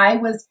spin, I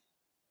was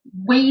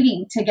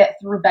waiting to get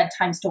through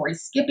bedtime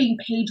stories, skipping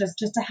pages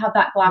just to have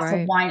that glass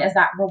of wine as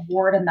that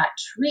reward and that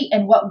treat.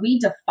 And what we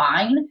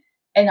define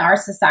in our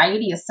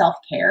society as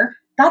self-care,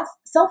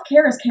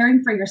 self-care is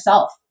caring for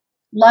yourself.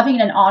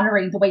 Loving and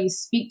honoring the way you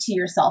speak to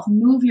yourself,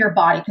 move your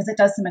body, because it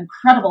does some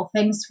incredible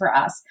things for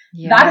us.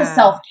 Yeah. That is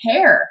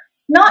self-care,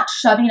 not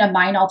shoving a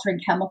mind-altering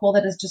chemical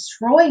that is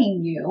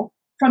destroying you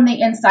from the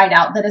inside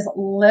out, that is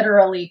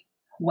literally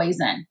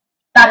poison.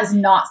 That is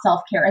not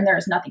self-care. And there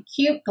is nothing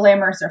cute,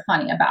 glamorous, or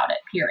funny about it,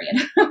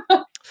 period.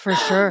 For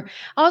sure.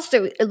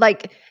 Also,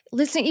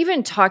 listen,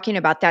 even talking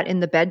about that in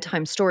the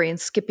bedtime story and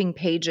skipping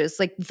pages,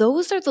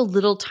 those are the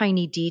little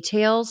tiny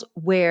details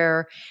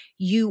where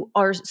you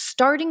are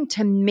starting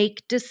to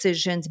make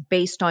decisions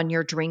based on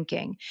your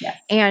drinking. Yes.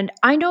 And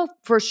I know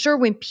for sure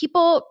when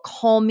people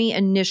call me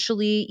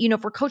initially,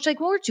 for Coach, when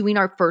we're doing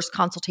our first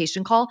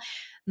consultation call,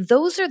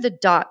 those are the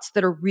dots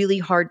that are really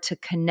hard to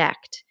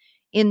connect.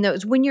 In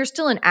those, when you're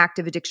still in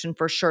active addiction,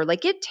 for sure,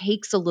 it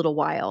takes a little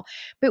while.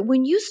 But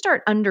when you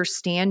start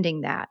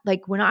understanding that,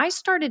 when I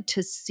started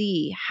to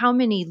see how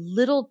many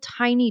little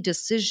tiny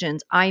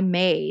decisions I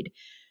made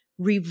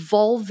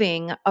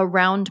revolving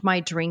around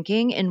my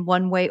drinking in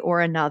one way or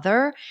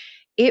another,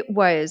 it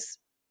was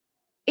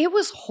it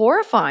was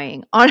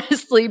horrifying,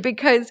 honestly,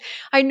 because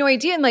I had no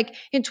idea. And like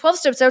in 12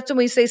 steps, that's when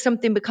we say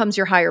something becomes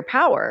your higher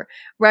power,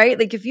 right?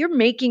 Like if you're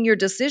making your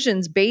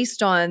decisions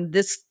based on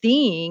this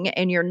thing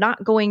and you're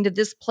not going to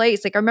this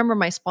place, like I remember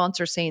my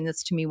sponsor saying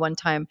this to me one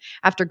time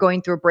after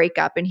going through a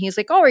breakup, and he's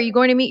like, "Oh, are you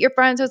going to meet your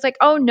friends?" I was like,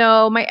 "Oh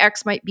no, my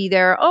ex might be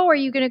there." "Oh, are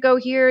you going to go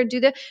here and do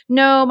that?"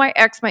 "No, my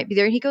ex might be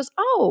there." And he goes,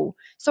 "Oh,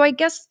 so I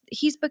guess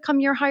he's become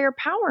your higher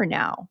power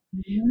now."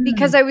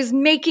 Because I was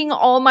making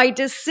all my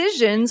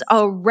decisions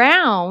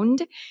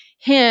around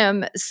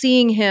him,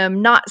 seeing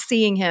him, not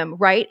seeing him,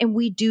 right? And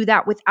we do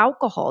that with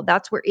alcohol.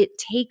 That's where it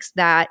takes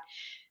that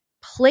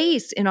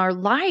place in our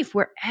life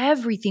where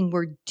everything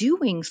we're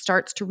doing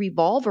starts to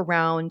revolve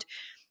around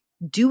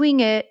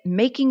doing it,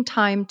 making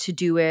time to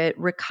do it,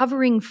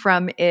 recovering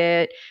from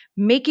it,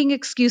 making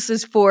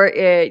excuses for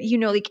it,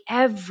 like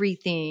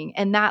everything.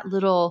 And that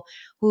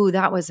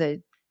that was a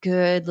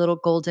good little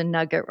golden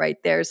nugget right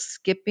there,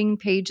 skipping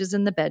pages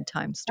in the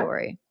bedtime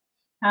story.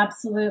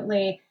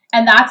 Absolutely.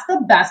 And that's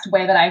the best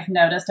way that I've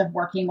noticed of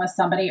working with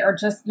somebody or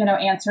just,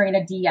 answering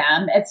a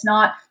DM. It's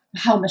not,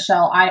 "Oh,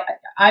 Michelle,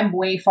 I'm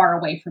way far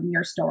away from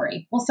your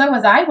story." Well, so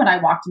was I when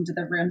I walked into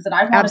the rooms, and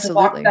I wanted to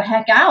walk the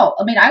heck out.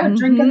 I mean, I would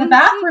drink in the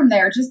bathroom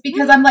there just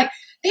because I'm like,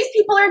 these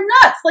people are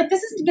nuts. Like,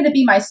 this isn't going to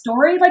be my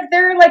story. Like,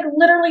 they're like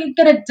literally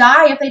going to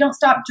die if they don't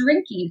stop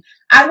drinking.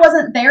 I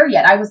wasn't there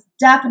yet. I was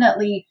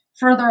definitely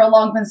further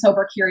along than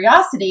sober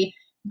curiosity,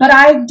 but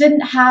I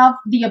didn't have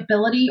the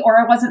ability, or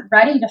I wasn't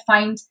ready to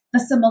find the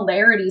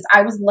similarities.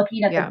 I was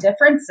looking at the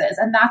differences.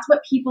 And that's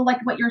what people, like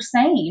what you're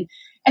saying,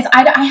 is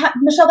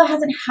Michelle, that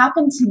hasn't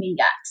happened to me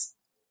yet.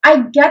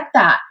 I get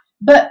that.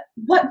 But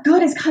what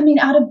good is coming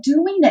out of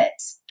doing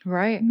it?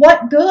 Right.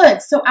 What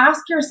good? So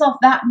ask yourself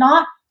that,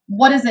 not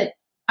what is it?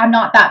 I'm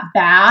not that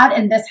bad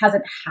and this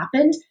hasn't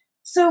happened.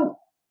 So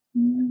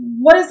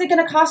what is it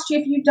going to cost you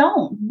if you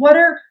don't?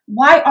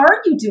 Why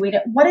are you doing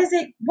it?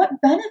 What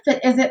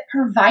benefit is it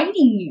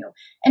providing you?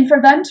 And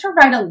for them to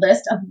write a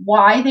list of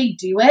why they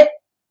do it,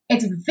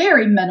 it's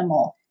very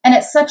minimal. And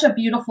it's such a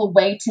beautiful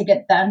way to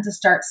get them to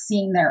start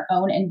seeing their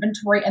own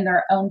inventory and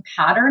their own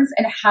patterns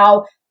and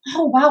how,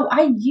 oh, wow,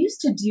 I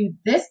used to do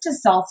this to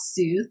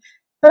self-soothe,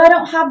 but I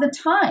don't have the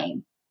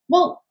time.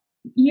 Well,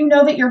 you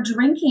know that you're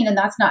drinking and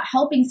that's not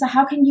helping. So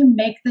how can you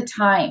make the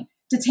time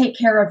to take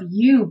care of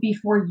you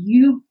before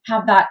you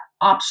have that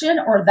option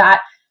or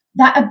that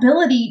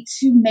ability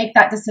to make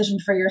that decision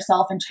for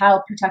yourself? And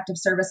Child Protective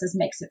Services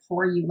makes it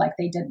for you, like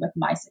they did with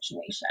my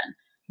situation.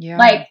 Yeah.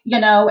 Like,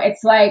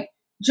 it's like,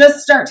 just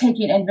start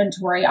taking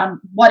inventory on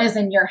what is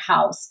in your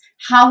house.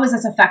 How is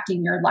this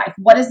affecting your life?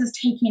 What is this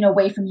taking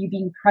away from you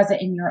being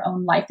present in your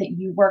own life that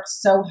you worked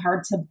so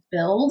hard to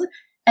build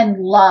and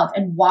love?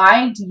 And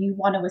why do you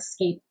want to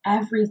escape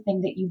everything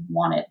that you've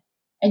wanted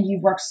and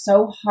you've worked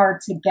so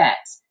hard to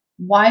get?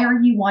 Why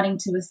are you wanting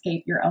to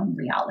escape your own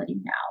reality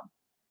now?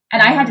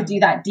 And I had to do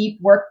that deep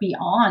work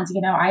beyond,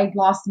 I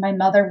lost my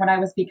mother when I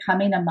was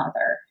becoming a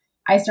mother.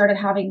 I started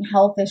having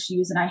health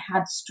issues and I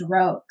had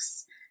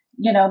strokes.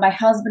 My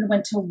husband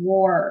went to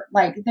war.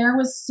 Like, there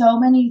was so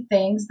many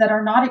things that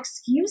are not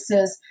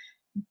excuses,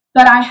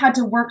 but I had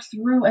to work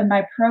through in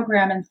my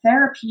program and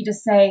therapy to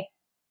say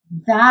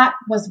that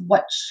was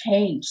what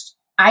changed.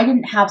 I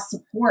didn't have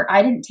support.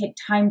 I didn't take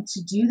time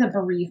to do the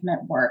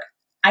bereavement work.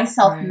 I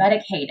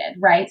self-medicated,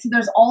 right? So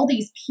there's all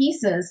these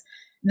pieces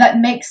that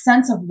make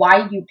sense of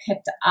why you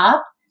picked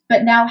up,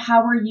 but now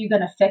how are you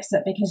going to fix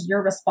it? Because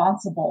you're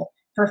responsible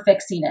for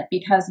fixing it,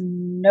 because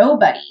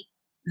nobody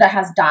that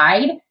has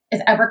died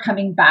is ever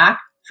coming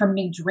back from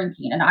me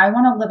drinking. And I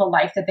want to live a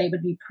life that they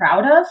would be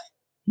proud of,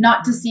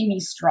 not to see me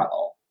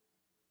struggle.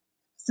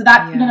 So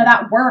that,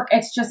 that work,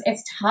 it's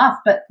tough,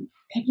 but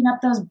picking up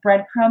those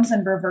breadcrumbs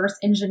and reverse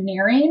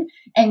engineering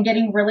and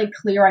getting really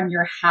clear on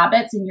your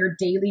habits and your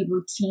daily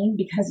routine,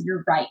 because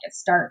you're right. It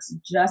starts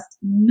just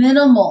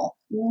minimal,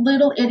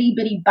 little itty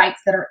bitty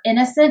bites that are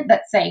innocent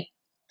that say,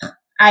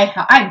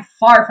 I'm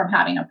far from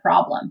having a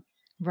problem.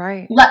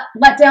 Right.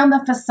 Let down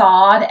the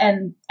facade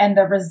and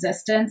the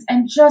resistance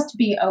and just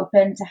be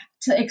open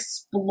to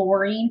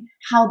exploring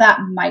how that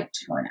might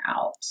turn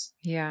out.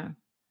 Yeah.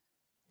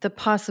 The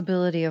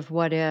possibility of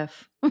what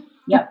if.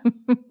 Yep.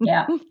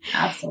 Yeah,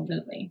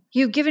 absolutely.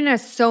 You've given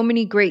us so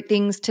many great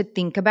things to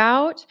think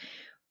about.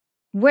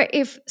 What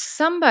if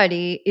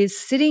somebody is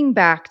sitting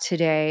back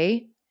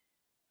today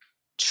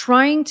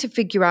trying to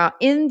figure out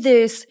in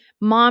this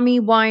mommy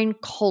wine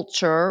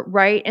culture,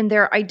 right? And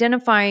they're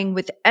identifying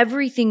with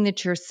everything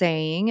that you're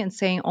saying and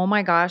saying, oh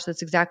my gosh,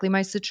 that's exactly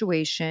my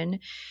situation.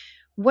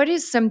 What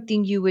is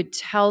something you would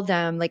tell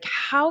them? Like,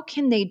 how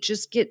can they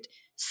just get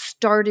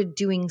started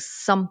doing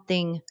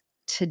something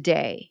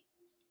today?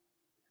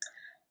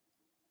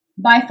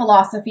 My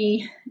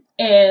philosophy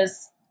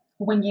is,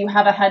 when you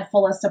have a head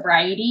full of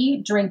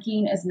sobriety,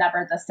 drinking is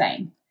never the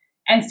same.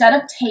 Instead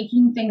of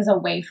taking things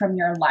away from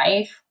your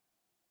life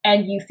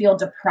and you feel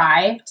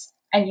deprived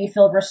and you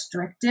feel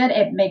restricted,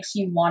 it makes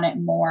you want it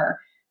more.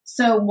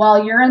 So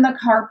while you're in the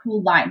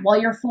carpool line, while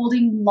you're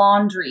folding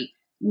laundry,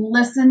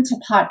 listen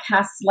to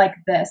podcasts like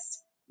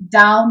this.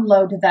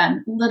 download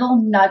them,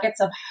 little nuggets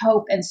of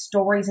hope and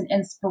stories and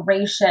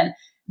inspiration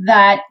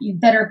that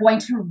are going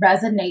to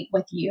resonate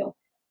with you.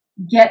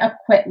 Get a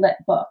Quit Lit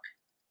book.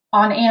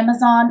 On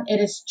Amazon,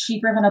 it is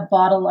cheaper than a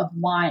bottle of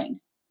wine.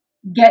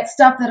 Get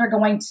stuff that are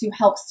going to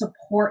help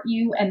support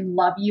you and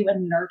love you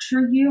and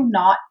nurture you,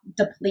 not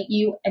deplete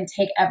you and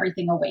take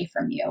everything away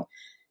from you.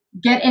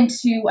 Get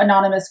into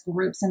anonymous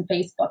groups and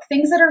Facebook,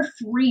 things that are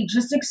free.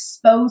 Just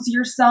expose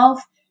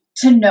yourself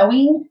to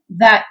knowing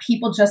that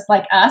people just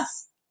like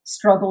us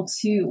struggle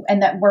too,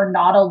 and that we're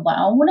not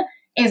alone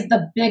is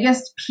the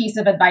biggest piece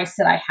of advice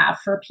that I have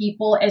for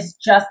people, is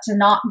just to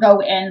not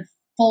go in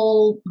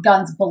full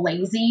guns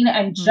blazing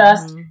and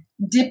just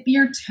dip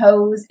your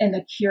toes in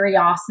the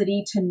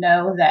curiosity to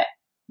know that,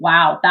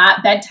 wow,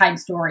 that bedtime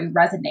story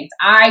resonates.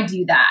 I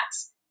do that,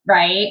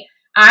 right?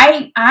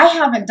 I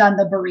haven't done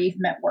the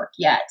bereavement work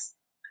yet.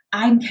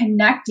 I'm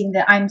connecting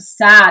that I'm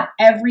sad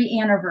every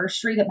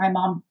anniversary that my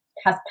mom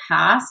has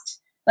passed.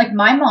 Like,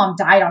 my mom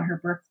died on her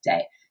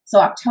birthday. So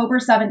October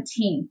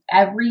 17th,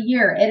 every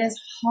year, it is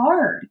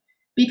hard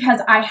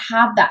because I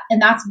have that.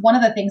 And that's one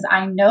of the things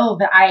I know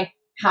that I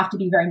have to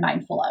be very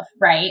mindful of,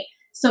 right?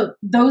 So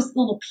those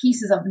little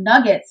pieces of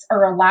nuggets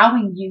are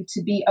allowing you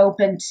to be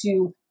open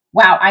to,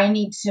 wow, I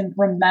need to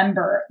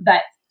remember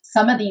that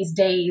some of these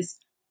days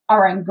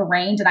are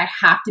ingrained and I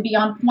have to be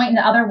on point, and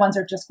the other ones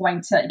are just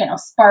going to,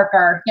 spark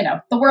our,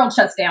 the world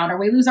shuts down or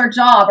we lose our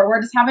job or we're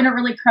just having a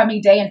really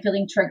crummy day and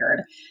feeling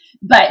triggered.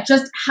 But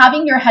just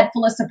having your head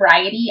full of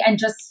sobriety and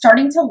just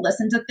starting to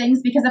listen to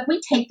things, because if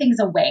we take things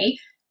away,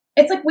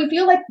 it's like we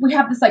feel like we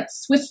have this like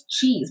Swiss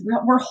cheese.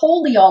 We're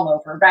wholly all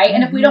over, right?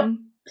 And if we don't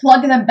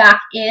plug them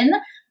back in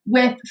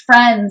with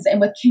friends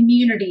and with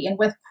community and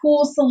with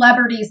cool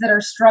celebrities that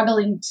are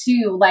struggling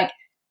too, like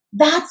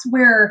that's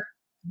where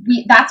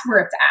it's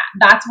at.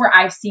 That's where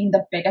I've seen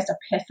the biggest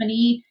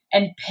epiphany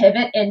and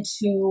pivot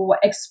into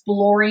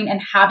exploring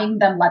and having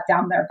them let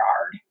down their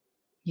guard.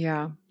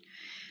 Yeah.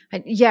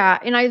 Yeah.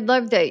 And I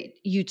love that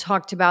you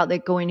talked about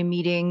like going to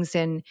meetings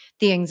and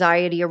the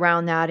anxiety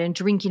around that and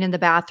drinking in the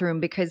bathroom,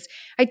 because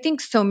I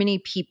think so many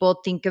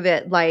people think of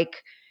it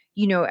like,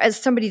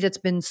 as somebody that's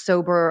been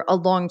sober a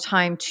long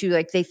time too,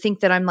 like they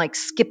think that I'm like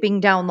skipping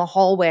down the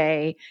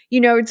hallway,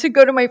 to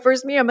go to my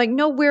first meeting. I'm like,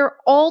 no, we're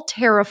all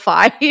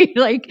terrified.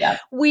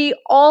 We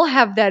all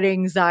have that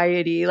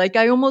anxiety. Like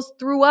I almost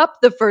threw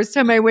up the first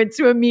time I went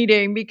to a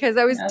meeting because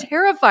I was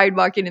terrified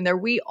walking in there.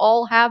 We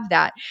all have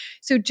that.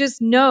 So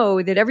just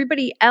know that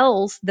everybody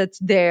else that's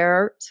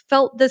there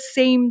felt the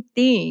same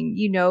thing.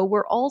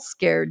 We're all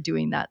scared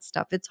doing that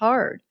stuff. It's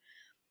hard.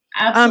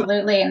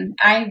 Absolutely. And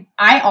I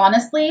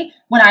honestly,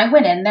 when I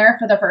went in there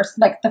for the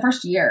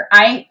first year,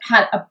 I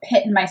had a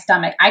pit in my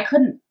stomach. I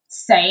couldn't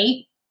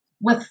say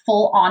with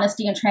full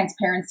honesty and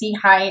transparency,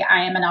 hi,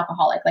 I am an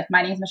alcoholic. Like,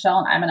 my name's Michelle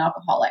and I'm an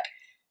alcoholic.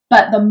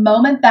 But the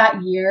moment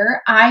that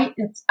year,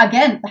 it's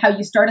again, how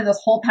you started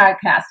this whole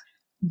podcast,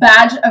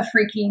 badge of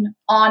freaking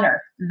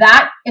honor.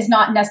 That is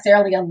not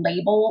necessarily a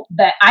label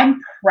that I'm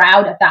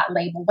proud of. That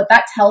label, but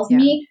that tells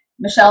me,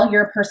 Michelle,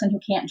 you're a person who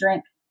can't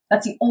drink.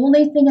 That's the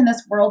only thing in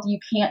this world you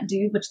can't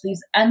do, which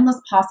leaves endless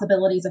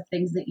possibilities of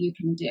things that you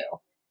can do.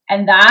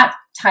 And that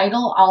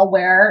title I'll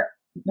wear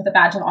with a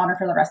badge of honor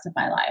for the rest of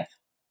my life.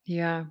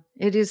 Yeah,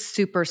 it is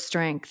super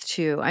strength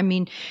too. I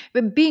mean,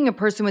 but being a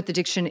person with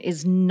addiction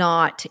is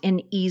not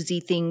an easy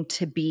thing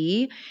to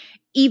be,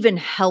 even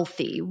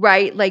healthy,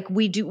 right? Like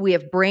we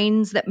have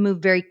brains that move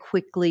very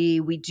quickly.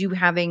 We do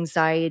have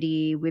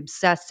anxiety. We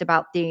obsess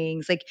about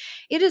things. Like,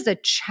 it is a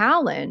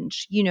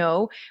challenge,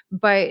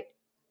 but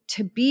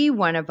to be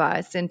one of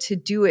us and to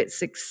do it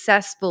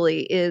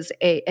successfully is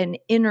an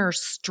inner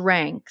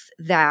strength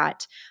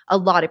that a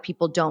lot of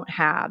people don't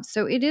have.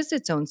 So it is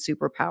its own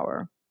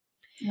superpower.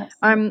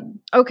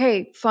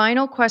 Okay.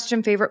 Final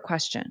question, favorite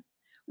question.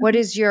 What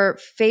is your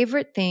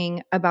favorite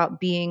thing about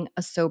being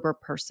a sober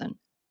person?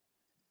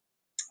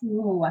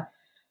 Ooh,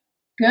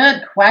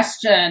 good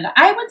question.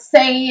 I would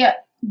say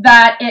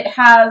that it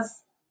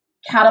has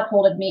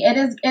catapulted me. It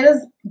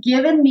has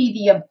given me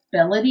the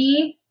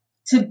ability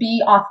to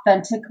be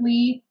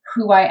authentically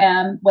who I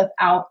am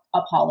without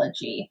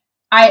apology.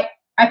 I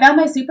found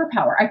my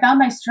superpower. I found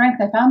my strength.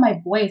 I found my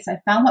voice. I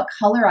found what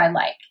color I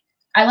like.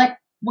 I like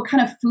what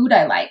kind of food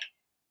I like.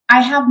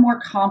 I have more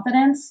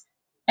confidence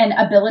and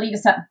ability to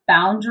set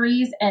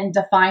boundaries and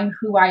define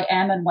who I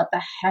am and what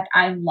the heck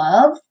I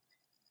love.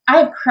 I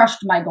have crushed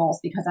my goals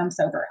because I'm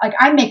sober. Like,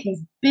 I make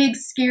these big,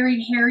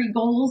 scary, hairy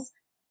goals.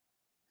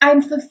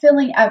 I'm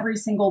fulfilling every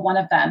single one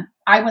of them.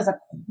 I was a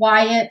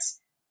quiet,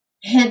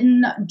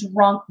 hidden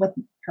drunk with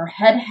her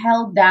head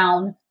held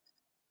down,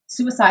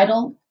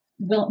 suicidal,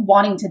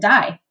 wanting to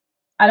die.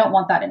 I don't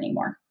want that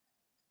anymore.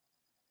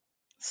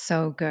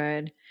 So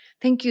good.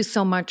 Thank you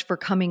so much for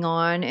coming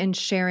on and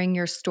sharing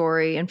your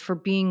story and for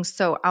being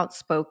so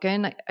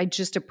outspoken. I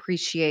just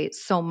appreciate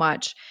so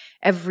much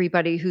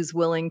everybody who's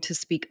willing to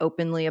speak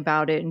openly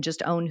about it and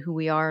just own who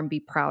we are and be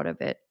proud of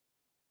it.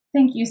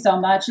 Thank you so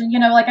much. And,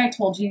 like I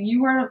told you,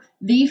 you were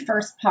the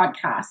first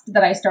podcast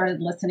that I started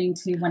listening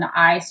to when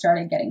I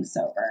started getting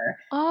sober.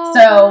 Oh,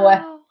 so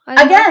wow.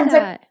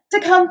 to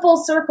come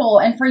full circle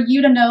and for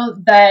you to know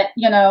that,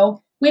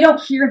 we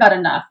don't hear that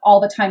enough all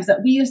the times,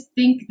 that we just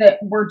think that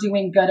we're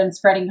doing good and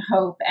spreading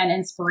hope and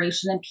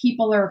inspiration, and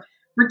people are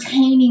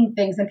retaining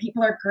things and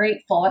people are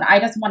grateful. And I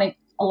just want to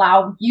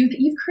allow you that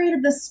you've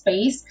created this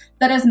space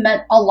that has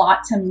meant a lot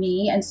to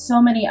me and so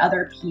many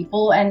other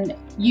people. And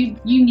you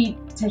need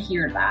to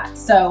hear that.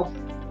 So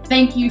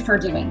thank you for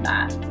doing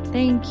that.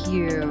 Thank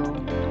you.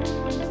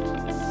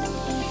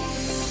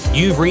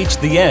 You've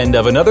reached the end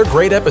of another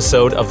great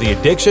episode of the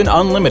Addiction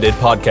Unlimited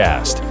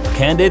podcast.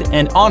 Candid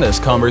and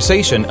honest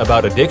conversation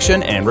about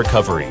addiction and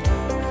recovery.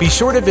 Be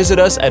sure to visit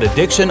us at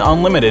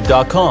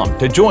addictionunlimited.com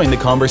to join the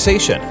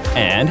conversation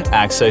and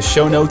access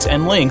show notes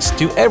and links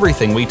to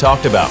everything we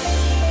talked about.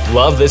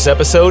 Love this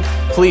episode?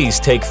 Please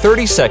take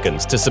 30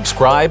 seconds to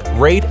subscribe,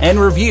 rate, and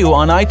review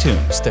on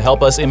iTunes to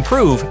help us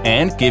improve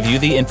and give you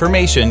the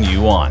information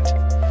you want.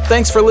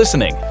 Thanks for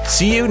listening.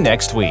 See you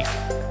next week.